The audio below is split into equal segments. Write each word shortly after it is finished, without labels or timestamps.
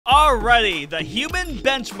Alrighty, the human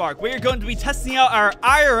benchmark. We are going to be testing out our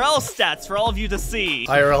IRL stats for all of you to see.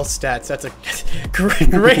 IRL stats. That's a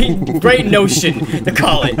great notion to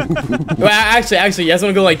call it. Well, actually, you guys want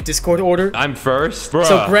to go like Discord order? I'm first. Bruh.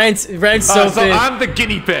 So Brent's so I'm the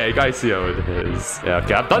guinea pig. I see how it is. Yeah,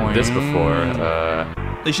 okay, I've done this before.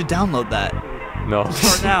 They should download that. No.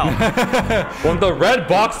 Start now. When the red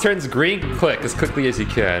box turns green, click as quickly as you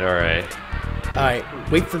can. All right. All right.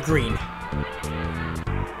 Wait for green.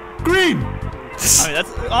 Green! I mean,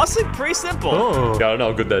 that's honestly pretty simple. Oh. I don't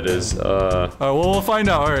know how good that is. Alright, well, we'll find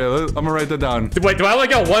out. Alright, I'm gonna write that down. Wait, do I only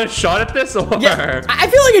get one shot at this? Or? Yeah, I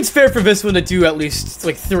feel like it's fair for this one to do at least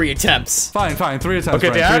like 3 attempts. Fine, 3 attempts. Okay,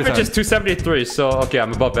 Brian, the average is attempts. 273, so okay,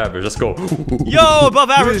 I'm above average. Let's go. Yo,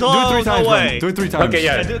 above average. Do it 3 times, no Brian. way. Do it 3 times. Okay,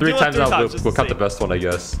 yeah, do three it times 3 now. times, just We'll to cut the see. best one, I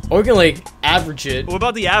guess. Or we can like average it. What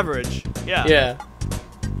about the average? Yeah. Yeah.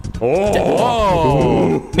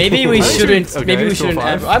 Oh! Maybe we shouldn't. Okay, maybe we so shouldn't.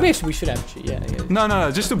 5. I mean, actually, we should average it. Yeah.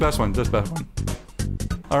 No, just the best one. Just best one.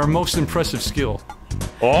 Our most impressive skill.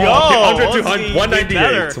 Oh, Yo, okay, let's 200, see, 198.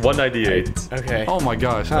 better. 198. Okay. Oh my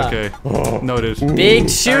gosh. Huh. Okay. Noted. Big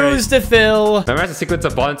shoes to fill. Memorize a sequence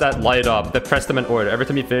of buttons that light up, then press them in order. Every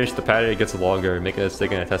time you finish the pattern, it gets longer. Make a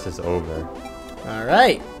mistake and the test is over. All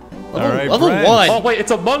right. Alright, Level Brent. 1. Oh, wait,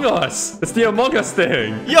 it's Among Us! It's the Among Us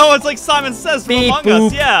thing! Yo, it's like Simon Says from Beep, Among boop.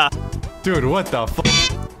 Us. Yeah. Dude, what the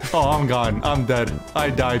f? Oh, I'm gone. I'm dead. I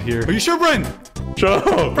died here. Are you sure, Brent? Shut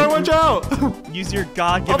up! Brent, watch out! Use your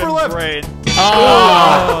God-given Upper left. brain.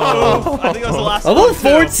 Oh. I think that was the last Level one, too.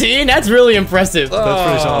 14. That's really impressive. That's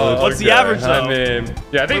pretty solid. What's the average, though? I mean,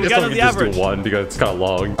 yeah, I think We this gotta one know we the can just average. do 1 because it's kind of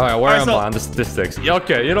long. Alright, where Alright, am so- I on the statistics? Yeah,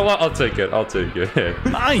 okay, you know what? I'll take it.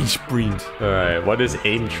 Nice, Brent. Alright, what is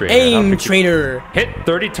aim trainer? Aim trainer. Hit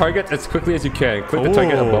 30 targets as quickly as you can. Click the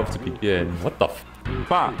target Oh. above to begin. What the f?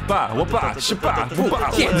 Ba, wapa, shaba,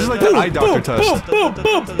 wapa. This is like the eye doctor test.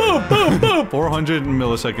 400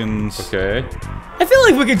 milliseconds. Okay. I feel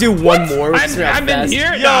like we could do one more. Which is not I'm in fast.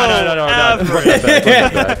 here? Yo, No. average. Bring that back, bring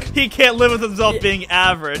that back. He can't live with himself being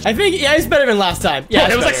average. I think it's better than last time. Yeah,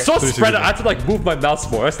 It was like better. so 360. spread out. I had to like move my mouse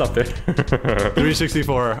more. That's not fair.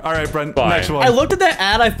 364. All right, Brent. Fine. Next one. I looked at that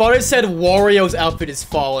ad. I thought it said Wario's outfit is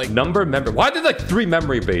falling. Number memory. Why are there like 3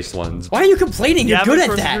 memory-based ones? Why are you complaining? The You're good average at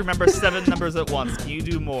person that. can remember 7 numbers at once. Can you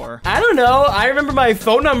do more? I don't know. I remember my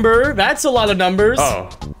phone number. That's a lot of numbers. Oh.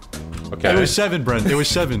 Okay. It was 7, Brent. It was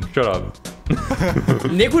 7. Shut up.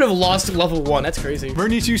 Nick would have lost level 1. That's crazy.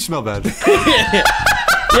 Bernice, you smell bad. Yeah,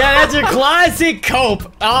 that's your classic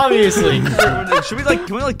cope. Obviously. Should we like?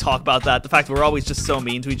 Can we like talk about that? The fact that we're always just so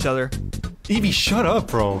mean to each other. Evie, shut up,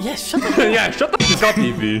 bro. Yeah, shut the. Yeah, shut the fuck up,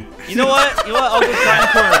 Evie. You know what? I'll go try and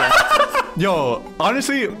corner that. Yo,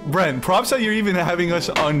 honestly, Brent, props that you're even having us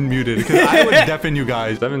unmuted, because I would deafen you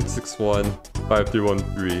guys. 761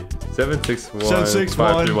 5313. 761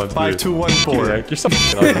 761 5214. Yeah, you're so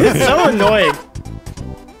f***ing up. So annoying.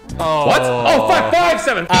 Oh. What? Oh,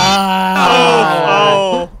 557.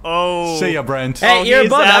 Oh. Say ya, Brent. Hey, you're he's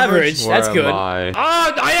above average. average. That's good. I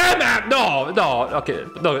am at no.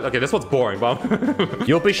 Okay, this one's boring, but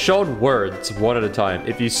you'll be shown words one at a time.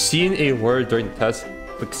 If you've seen a word during the test,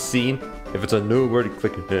 click seen. If it's a new word,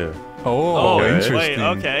 click here. Oh, Okay. interesting. Wait.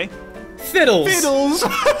 Okay. Fiddles. Fiddles.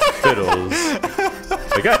 Fiddles.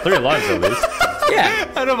 I got 3 lines at least. Yeah.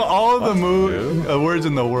 Out of all of the words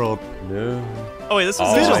in the world. No. Oh wait, this was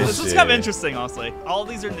Oh, interesting. I This was see. kind of interesting, honestly. All of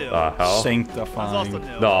these are new. The hell? This is also Sanctifying.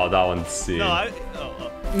 new. No, that one's C. No, I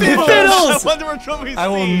Fiddles. wonder which one we I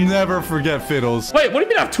will see. never forget fiddles. Wait, what do you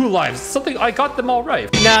mean I have 2 lives? Something I got them all right.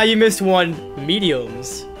 Nah, you missed one.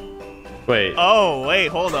 Mediums. Wait. Oh wait,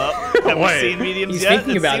 hold up. Have we Wait. seen mediums He's yet?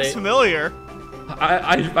 thinking about seems it. familiar.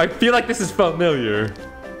 I feel like this is familiar.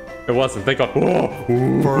 It wasn't. Thank God.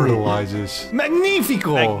 Whoa. Fertilizes.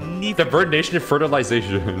 Magnifico. The bird nation of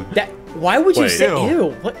fertilization. That. Why would you Wait. say Ew. ew?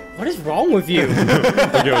 What is wrong with you?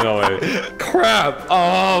 No, wait. Crap.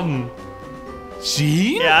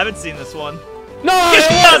 See? Yeah, I haven't seen this one. No,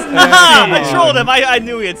 I trolled him. I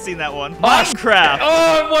knew he had seen that one. Minecraft.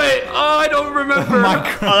 Oh, wait. Oh, I don't remember. Oh,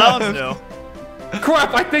 that one's new.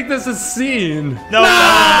 Crap, I think this is seen. No,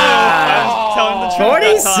 that one's new. I was telling the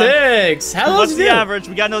truth that time. 46. How What's was the it? average?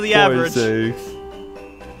 We gotta know the average. 46.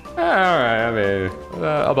 Alright, I mean,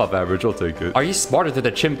 above average, I'll take it. Are you smarter than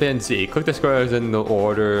the chimpanzee? Click the squares in the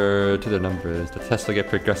order to the numbers. The test will get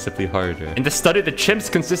progressively harder. In the study, the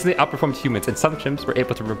chimps consistently outperformed humans, and some chimps were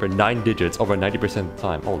able to remember 9 digits over 90% of the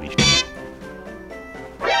time. Holy shit.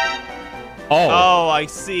 Oh, I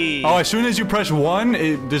see. Oh, as soon as you press 1,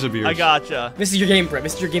 it disappears. I gotcha. This is your game, Brett.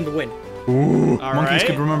 This is your game to win. Ooh, All monkeys right.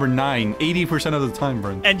 could remember 9, 80% of the time,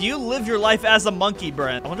 Brent. And you live your life as a monkey,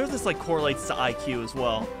 Brent. I wonder if this like correlates to IQ as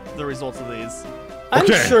well. The results of these. I'm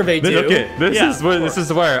sure they do. Okay, this Yeah,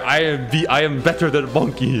 is where I am better than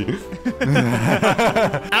monkey.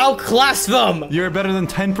 Outclass them. You're better than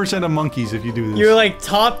 10% of monkeys if you do this. You're like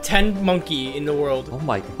top 10 monkey in the world. Oh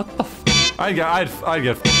my, what the I'd get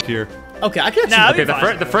f***ed here. Okay, I can actually. Nah, Okay,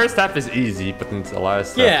 Fine. the first half is easy, but then the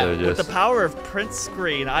last Yeah, half With just... the power of print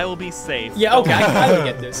screen, I will be safe. Yeah, okay, I would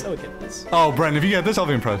get this. I would get this. Oh, Bren, if you get this, I'll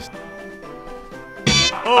be impressed.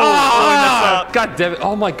 Ah! God damn it!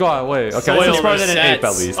 Oh my god! Wait. Okay, Soil I'm smarter than an ape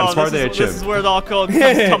at resets. least. I'm smarter than a this chimp. is where it all comes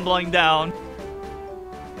tumbling down.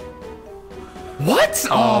 What?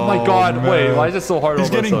 Oh my god! man. Wait, why is it so hard? He's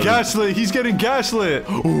all of a getting sudden? gaslit. He's getting gaslit.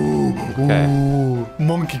 Ooh, Okay. ooh,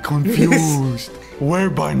 monkey confused. Where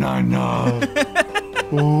banana?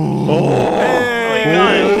 Hey,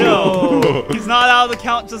 God, no. He's not out of the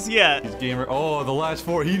count just yet. Gamer. Oh, the last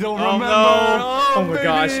four. He don't Oh, remember. no. Oh my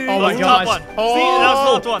gosh. baby. Oh my That's the top gosh. one. Oh. See, that was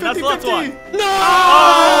the left one. That's the left 50-50. one.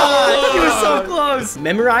 No! You were so close.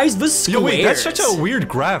 Memorize the squares. Yo, wait, that's such a weird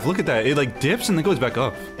graph. Look at that. It like dips and then goes back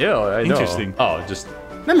up. Yeah, I know. Interesting. Oh, just.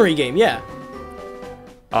 memory game. Yeah.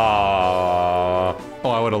 Oh,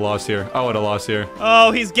 I would have lost here. I would have lost here.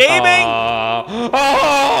 Oh, he's gaming.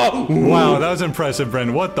 Oh! Wow, that was impressive,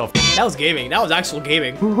 Bren. What the f? That was gaming. That was actual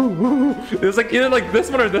gaming. It was like either like this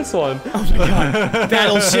one or this one.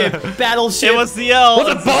 Battleship. Battleship. It was the L. What's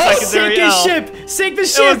a It's the boss? secondary Sink the L. ship. Sink the It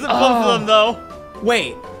ship. wasn't both of them though.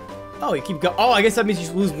 Wait. Oh, you keep going. Oh, I guess that means you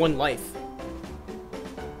lose one life.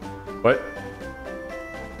 What?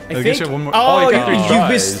 I guess think. you have one more- Oh, Oh, you you, got three you tries.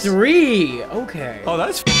 missed 3. Okay. Oh,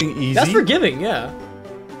 that's f***ing easy. That's forgiving. Yeah.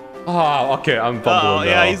 Oh, okay, I'm fumbling Oh,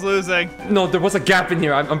 yeah, now. he's losing. No, there was a gap in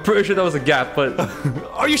here. I'm pretty sure there was a gap, but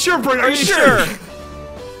Are you sure, Bren? Are you Sure.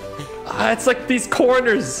 it's like these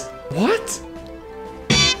corners. What?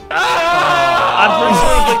 I'm pretty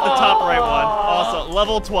sure he clicked the top right one. Also,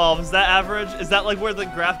 level 12. Is that average? Is that like where the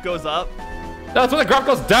graph goes up? No, that's when the graph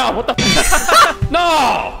goes down. What the? No.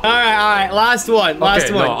 All right. Last one. Last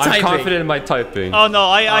Okay, one. no, I'm Typing. confident in my typing. Oh no,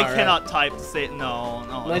 I Alright. cannot type to say it. No,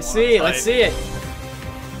 no. I Let's don't wanna see. Let's type. see it.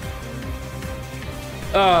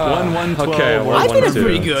 1, 1, 12. Okay, or I one, think it's two.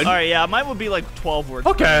 pretty good. All right, yeah, mine would be like 12 words. per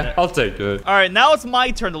Okay, minute. I'll take it. All right, now it's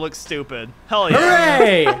my turn to look stupid. Hell yeah.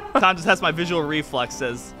 Hooray! Time to test my visual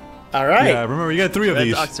reflexes. All right. Yeah, remember, you got 3 of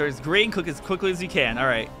these. It's green, click as quickly as you can. All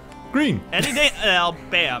right. Green. Any day now,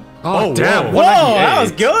 bam. Oh, damn! whoa. Whoa, that 198.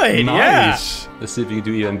 was good. Nice. Let's see if you can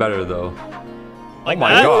do even better though. Like Oh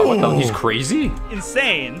my that? god! What the? Ooh. He's crazy.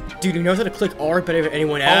 Insane. Yeah. Dude, who knows how to click R better than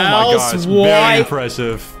anyone Oh my else? gosh. Why? Very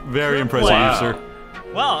impressive. Very impressive, Wow. sir.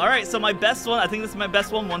 Well, all right. So my best one, I think this is my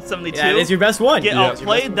best one, 172. Yeah, it's your best one. Get Yeah.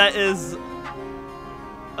 outplayed. That is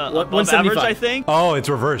above 175. average, I think. Oh, it's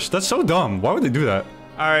reversed. That's so dumb. Why would they do that?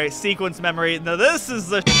 All right, sequence memory. Now this is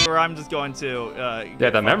the where I'm just going to.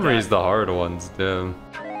 Yeah, the memory is the hard ones. Damn.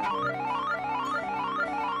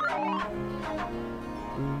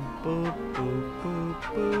 Boop, boop, boop,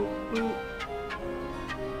 boop, boop.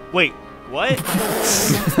 Wait, what?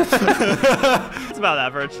 It's about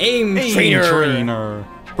average. Aim Aim trainer. trainer.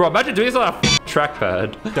 Bro, imagine doing this on a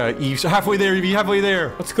trackpad. Eve's halfway there, Evie. Halfway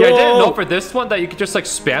there. Let's go. Yeah, I didn't know for this one that you could just like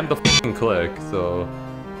spam the click. So.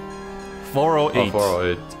 408.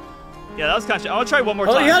 408. Yeah, that was kind of. I want to try one more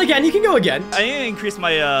Oh, time. you got again. You can go again. I need to increase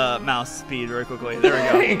my mouse speed very quickly. There we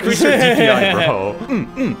go. Increase your DPI, bro.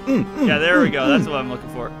 Yeah, there we go. That's what I'm looking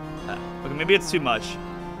for. Okay, maybe it's too much.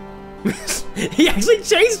 He actually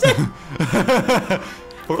changed it.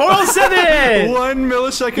 407. 1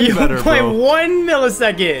 millisecond You better, play bro. 1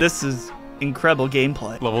 millisecond. This is incredible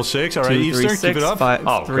gameplay. Level 6. All right, Eastern, keep it up. 5,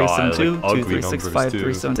 Oh, 3, God, 7, 2, like 2, ugly 3, 6, numbers, 5, too.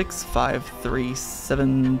 3, 7, 6, 5, 3,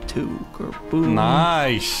 7, 2. Boom.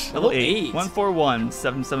 Nice. Level 8. Eight. 141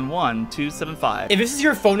 771 275. If this is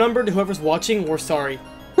your phone number to whoever's watching, we're sorry.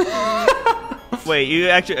 Wait, you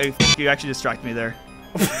actually distracted me there.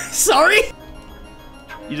 Sorry?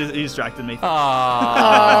 You distracted me.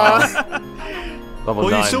 Level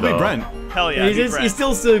Well, 9, you still beat though. Brent. Hell yeah. He's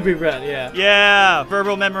still super Brent, yeah. Yeah,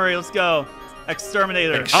 verbal memory. Let's go.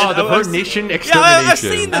 Exterminator. Oh, And the I've Bird seen- Nation Yeah, extermination. I've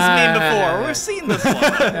seen this meme before. We've seen this one.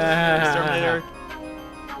 Exterminator.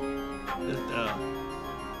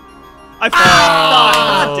 I forgot.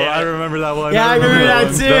 God Oh, damn I it. remember that one. Yeah, I remember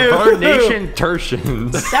that too. The Bird Nation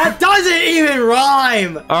Tertians. That doesn't even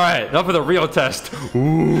rhyme! All right, now for the real test.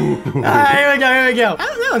 Ooh. Alright, here we go, here we go.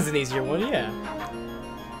 That one's an easier one, yeah.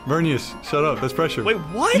 Vernius, shut up. That's pressure. Wait,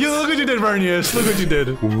 what? You look what you did, Vernius. Look what you did.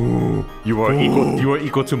 You are equal. You are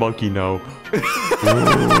equal to monkey now.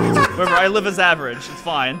 Remember, I live as average. It's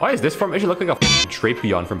fine. Why is this formation look like a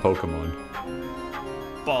Trapeon from Pokemon?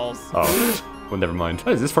 Balls. Oh, well, never mind.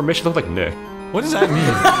 Why does this formation look like Nick? What does that mean?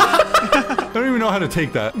 I don't even know how to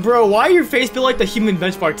take that. Bro, why your face built like the human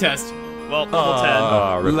benchmark test? well,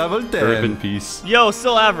 level 10. Level 10. Rip in peace. Yo,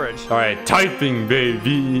 still average. All right, typing,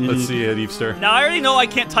 baby. Let's see it, Eepster. Now, I already know I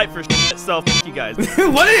can't type for shit, so f you guys.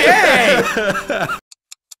 What is hey?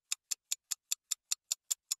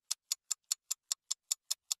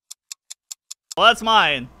 Well, that's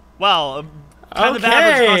mine. Wow, kind of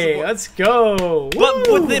average across the Okay, board. let's go. But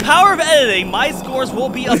Woo. with the power of editing, my scores will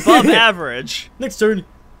be above average. Next turn.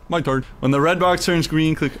 My turn. When the red box turns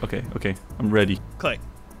green, click. Okay, okay. I'm ready. Click.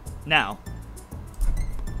 Now.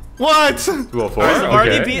 What? 204. So I've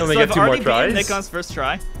already Okay. beat, Only so get I've 2 more already beaten tries. Nick on his first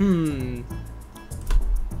try.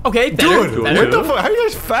 Okay, better. Dude, better. what the fuck? How are you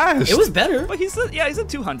guys fast? It was better. But he's at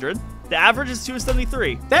 200. The average is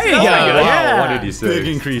 273. There you Oh go. my God. Yeah. Wow, 186. big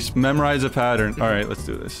increase. Memorize a pattern. All right, let's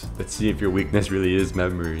do this. Let's see if your weakness really is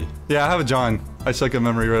memory. Yeah, I have a John. I suck at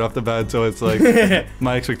memory right off the bat, so it's like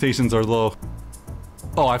my expectations are low.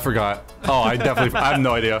 Oh, I forgot. Oh, I definitely. I have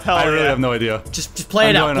no idea. Hell I really yeah. have no idea. Just play I'm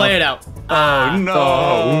it out. going Play up. it out. Oh no!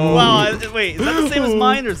 Wow, wait, is that the same as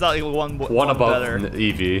mine, or is that like one above better?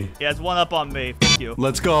 Eevee. Yeah, it's one up on me. F you.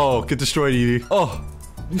 Let's go. Get destroyed, Eevee. Oh.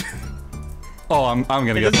 Oh, I'm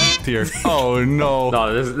gonna get here. Oh no.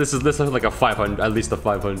 No, this is like a 500, at least a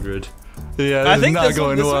 500. Yeah, this I is think not this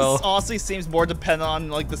going one well. honestly seems more dependent on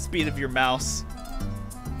like the speed of your mouse.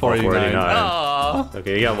 489. Oh.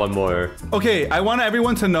 Okay, you got one more. Okay, I want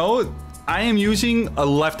everyone to know I am using a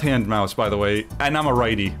left-hand mouse, by the way, and I'm a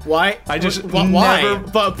righty. Why? I just why? never-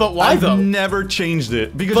 But why I've though? never changed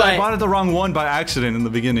it because I But- bought it the wrong one by accident in the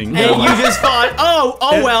beginning. And you just thought, oh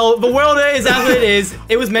well, the world is as it is.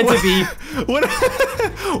 It was meant to be. What?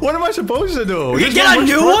 What am I supposed to do? You This get a works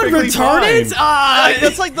new one, perfectly return fine. it.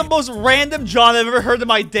 That's like the most random John I've ever heard in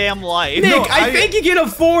my damn life. Nick, No, I I- think you can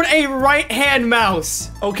afford a right-hand mouse.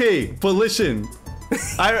 Okay, but listen,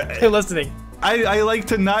 Hey, listening. I like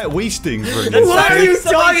to not waste things. For That's What not are you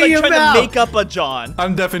something like talking trying about? to make up a John.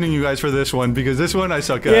 I'm deafening you guys for this one because this one I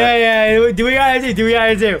suck at. Yeah. Do we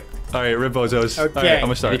gotta do? All right, rip bozos. Okay. All right, I'm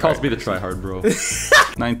gonna start. He calls me the tryhard, bro.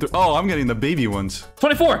 9 Oh, I'm getting the baby ones.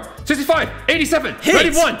 24, 65, 87, Hit,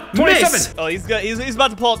 91, 27. miss. Oh, he's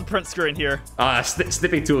about to pull out the print screen here.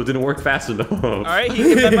 Snipping tool didn't work fast enough. All right, he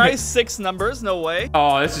can memorize 6 numbers. No way.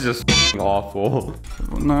 Oh, this is just f***ing awful.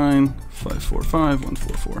 9 5 4 5 1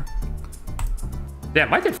 4 4.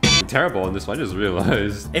 Damn, I did f***ing terrible on this one. I just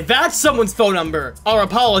realized. If that's someone's phone number, our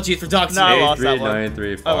apologies for doxing No, I you. lost that one.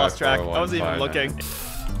 83935. I lost track. I wasn't even looking.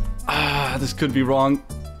 Ah, this could be wrong.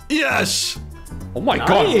 Yes. Oh my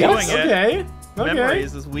god, Nice. what? Doing it. Okay. Memory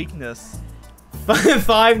is his weakness.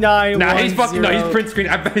 5 9 Nah, 1 he's fucking, no, 0. he's print screen.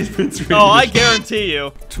 I bet he's print screen. Oh, I guarantee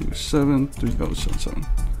you. 2 7 3 oh 7 7.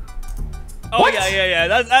 Oh What? yeah.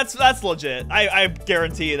 That's legit. I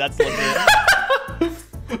guarantee you that's legit.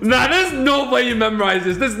 Nah, there's no way you memorize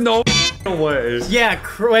this. There's no way. Yeah,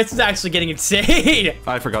 this is actually getting insane.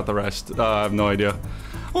 I forgot the rest. I have no idea.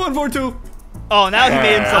 1 4 2. Oh, now he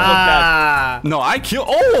made himself look bad. Ah. No, I killed.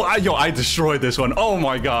 Oh, I destroyed this one. Oh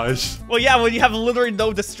my gosh. Well, yeah, when you have literally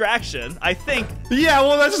no distraction, I think. Yeah,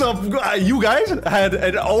 well, that's you guys had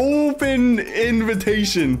an open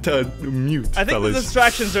invitation to mute. I think fellas. the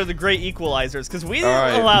distractions are the great equalizers because we didn't All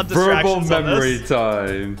right, allow verbal distractions on memory this.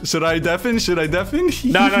 time. Should I deafen? Should I deafen?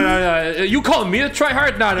 No. You calling me to try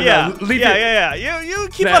hard? No. Yeah, Leave yeah. it. You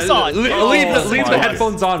keep us on. Leave Oh, the my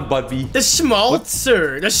headphones on, buddy. The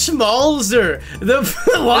schmaltzer. The schmalzer. The I was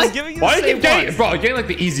what? giving you Why the did you same get one. Bro, you're getting like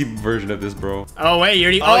the easy version of this, bro. Oh wait, you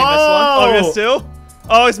already. Oh, you missed one. Oh, you missed 2.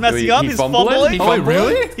 Oh, he's messing up. He's fumbling. Oh, wait,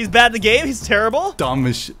 really? He's bad at the game. He's terrible. Dumb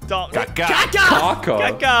as shit. Don't. Caca. Kaka.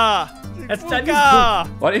 Caca. That's that Caca.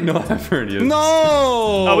 Why didn't you know that for you? No.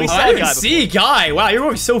 Oh, we I said didn't even guy see guy. Wow, you're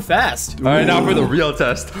going so fast. All right, now for the real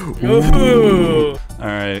test. Ooh. All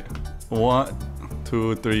right. 1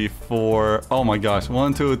 2 3 4. Oh my gosh.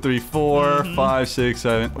 1 2 3 4 5 6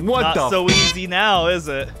 7. What Not the? so easy now, is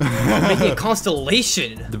it? Making a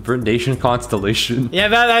constellation. The Brindation constellation. Yeah,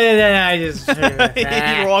 I just.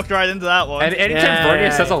 He walked right into that one. And anytime Yeah, Bernie yeah,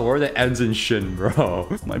 says yeah. a word that ends in shin, bro.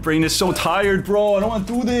 My brain is so tired, bro. I don't want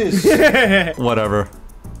to do this. Whatever.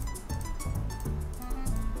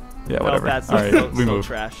 Yeah, whatever. that's All right, so we move.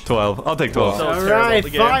 trash. 12. I'll take 12. So All terrible right, at the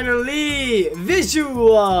game. finally,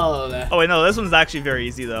 visual. Oh wait, no, this one's actually very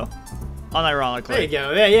easy though. Unironically. There you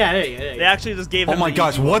go. Yeah, there you go. There you They go. actually just gave Oh him my the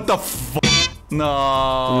gosh, easy what the f?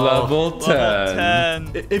 No. Level 10.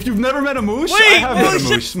 Level 10. If you've never met a moose, Wait, I have met holy a shit.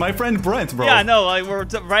 moose. My friend Brent, bro. Yeah, no, like we're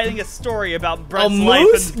writing a story about A Brent's life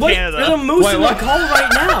moose? in What? Canada. There's a moose Wait, in what? the call right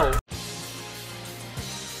now.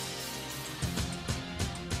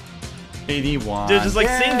 81. Dude, just like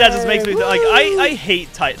seeing that just makes me like I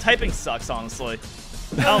hate typing sucks honestly.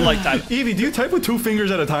 I don't like typing. Evie, do you type with 2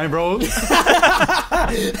 fingers at a time, bro?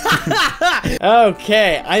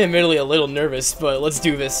 Okay, I'm admittedly a little nervous, but let's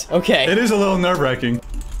do this. Okay. It is a little nerve-wracking.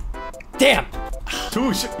 Damn.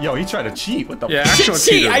 Yo, he tried to cheat. What the? Yeah, F actual Gee,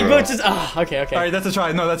 cheater, I bro. go just. Okay. All right, that's a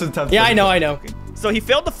try. No, that's a attempt. Yeah, I know. So he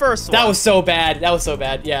failed the first one. That was so bad.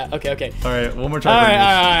 Yeah. Okay. All right, one more try. All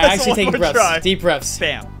right. That's Actually, one take more breaths. try. Deep breaths.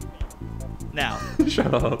 Bam. Now.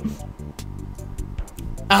 Shut up.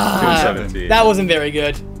 Ah, 17. that wasn't very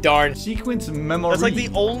good. Darn. Sequence memory. That's like the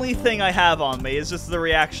only thing I have on me is just the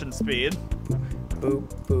reaction speed. Boop,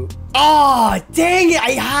 boop. Oh, dang it!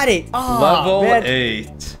 I had it. Oh, Level man.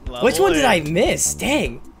 8. Which one did I Level miss?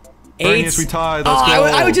 Dang. Bernius, we tied. Oh, Let's go.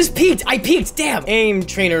 I just peeked. I peeked. Damn. Aim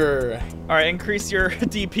trainer. 8. All right, increase your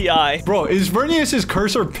DPI. Bro, is Vernius's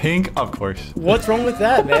cursor pink? Of course. What's wrong with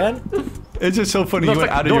that, man? It's just so funny. No, You it's went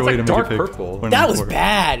like- out of no, your it's way like to make dark it pink. purple. 194. That was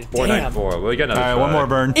bad. Damn. 494. We'll get another All right, try. one more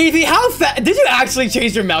burn. Evie, how fast? Did you actually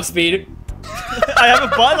change your mouse speed? I have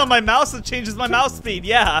a button on my mouse that changes my mouse speed.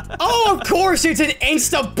 Yeah. Oh, of course, it's an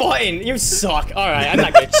insta button. You suck. All right, I'm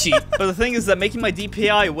not gonna cheat. But the thing is that making my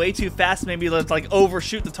DPI way too fast made me like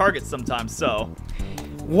overshoot the target sometimes. So.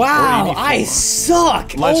 Wow, I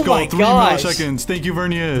suck. Let's oh go. my 3 gosh. milliseconds. Thank you,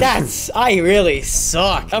 Vernius. I really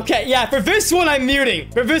suck. Okay, yeah, for this one, I'm muting.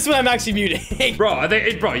 For this one, I'm actually muting. Bro,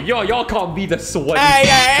 y'all call me the sweaty.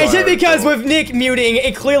 Hey, it's just star, because bro. with Nick muting,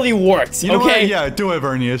 it clearly worked. You know okay. what? Yeah, do it,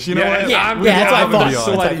 Vernius. You know Yeah, what? Yeah, I'm that's what I gonna thought. be That's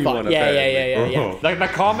sweaty what I thought. one, Yeah. apparently. Like the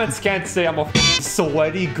comments can't say I'm a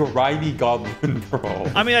sweaty, grimy goblin, bro.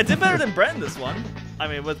 I mean, I did better than Brent this one. I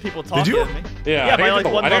mean, with people talking you? at me. Yeah, Yeah, I think by I like did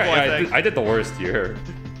the- one I think level, I think. I did the worst here.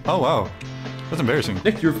 Oh, wow. That's embarrassing.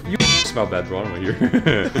 Nick, you smell bad, bro. I don't want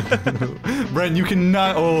to hear. Brent, you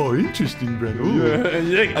cannot. Oh, interesting, Brent. Ooh.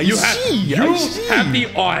 Nick, I you see. have the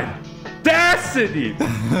audacity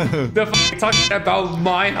to talk about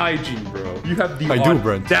my hygiene, bro. You have the I do,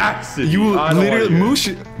 Brent. audacity. You I don't literally, wanna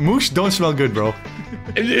hear Moosh don't smell good, bro.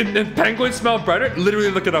 And penguins smell better?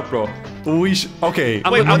 Literally look it up, bro. Okay.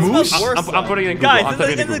 Wait, what Moosh? smells worse? I'm putting it in Google. Guys, I'm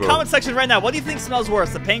putting it in the Google. comment section right now, what do you think smells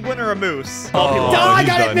worse, a penguin or a moose? Oh. All people- Oh, I he's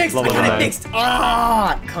got it done. mixed. I Level got it 9. mixed.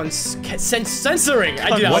 Ah, censoring. I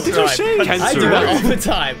do that all What the did you time. say? I do that all the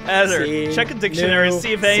time. Heather, See, check a dictionary, new,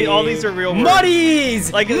 see if any, all see. these are real words.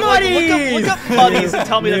 Muddies. Like, muddies. look up muddies and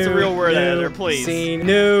tell me that's a New, real word, new, Heather, please. Seen,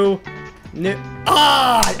 new.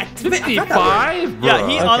 Ah, 55? Yeah,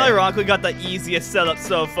 he Okay. unironically got the easiest setup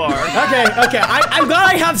so far. Okay. I'm glad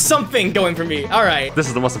I have something going for me. All right. This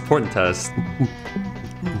is the most important test.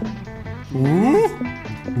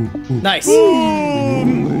 Nice.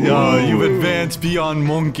 Yeah, you've advanced beyond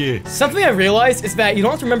monkey. Something I realized is that you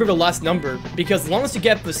don't have to remember the last number because as long as you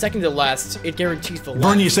get the second to last, it guarantees the last.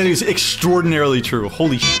 Vernius said it's extraordinarily true.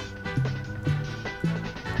 Holy sh.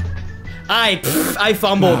 I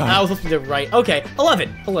fumbled. I was looking to the right. Okay,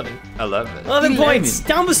 11 11. points.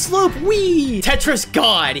 Down the slope. Wee. Tetris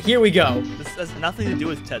God. Here we go. This has nothing to do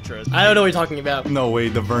with Tetris. I don't know what you're talking about. No way,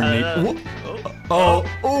 the Vernius. Oh.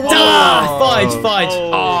 Ah, fudge.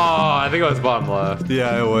 Oh, I think it was bottom left.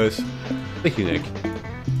 Yeah, it was. Thank you, Nick.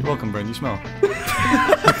 You're welcome, Brent. You smell.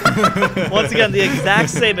 Once again, the exact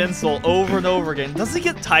same insult over and over again. Doesn't it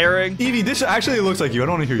get tiring? Evie, this actually looks like you. I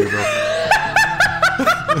don't want to hear you, bro.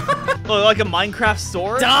 Oh, like a Minecraft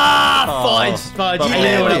sword? Ah, fudge. I didn't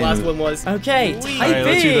know what that fudge. last one was. Okay, Wee. typing. Alright,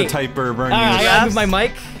 let's see the typer, Vernius. I gotta move my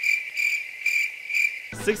mic.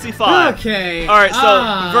 65. Okay. All right,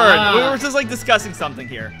 so Vern, we were just like discussing something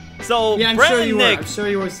here. So Yeah, I'm Brent sure and you Nick, were. I'm sure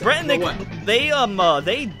you were. Brent and Nick, What?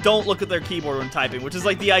 they don't look at their keyboard when typing, which is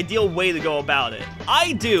like the ideal way to go about it.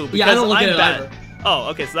 I do because Yeah, I don't look I'm at it bad. either. Oh,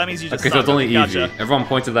 okay, so that means you just Okay, so suck. it's only Gotcha. Eevee. Everyone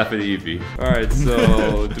points at that for the Eevee. Alright,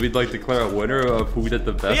 so do we like declare a winner of who did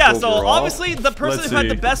the best Yeah, so overall? obviously the person Let's who had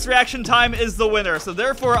the see. best reaction time is the winner, so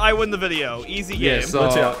therefore I win the video. Easy game. Yeah, so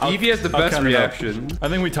Let's see, I'll- Eevee has the I'll best count it up. reaction. I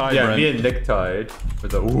think we tied, Yeah, Brent. me and Nick tied.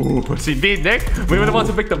 With the ooh. See, me and Nick, we were the ones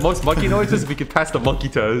who picked the most monkey noises. We could pass the monkey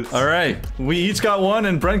test. All right, we each got 1,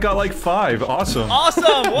 and Brent got like 5. Awesome.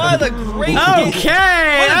 Awesome! What a great game!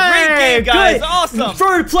 Okay. What a great game, guys! good. Awesome!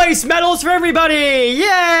 Third place medals for everybody.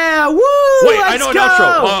 Yeah. Woo. Wait, I let's know an go.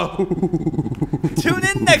 outro. Oh. Tune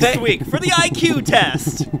in next week for the IQ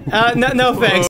test. No thanks.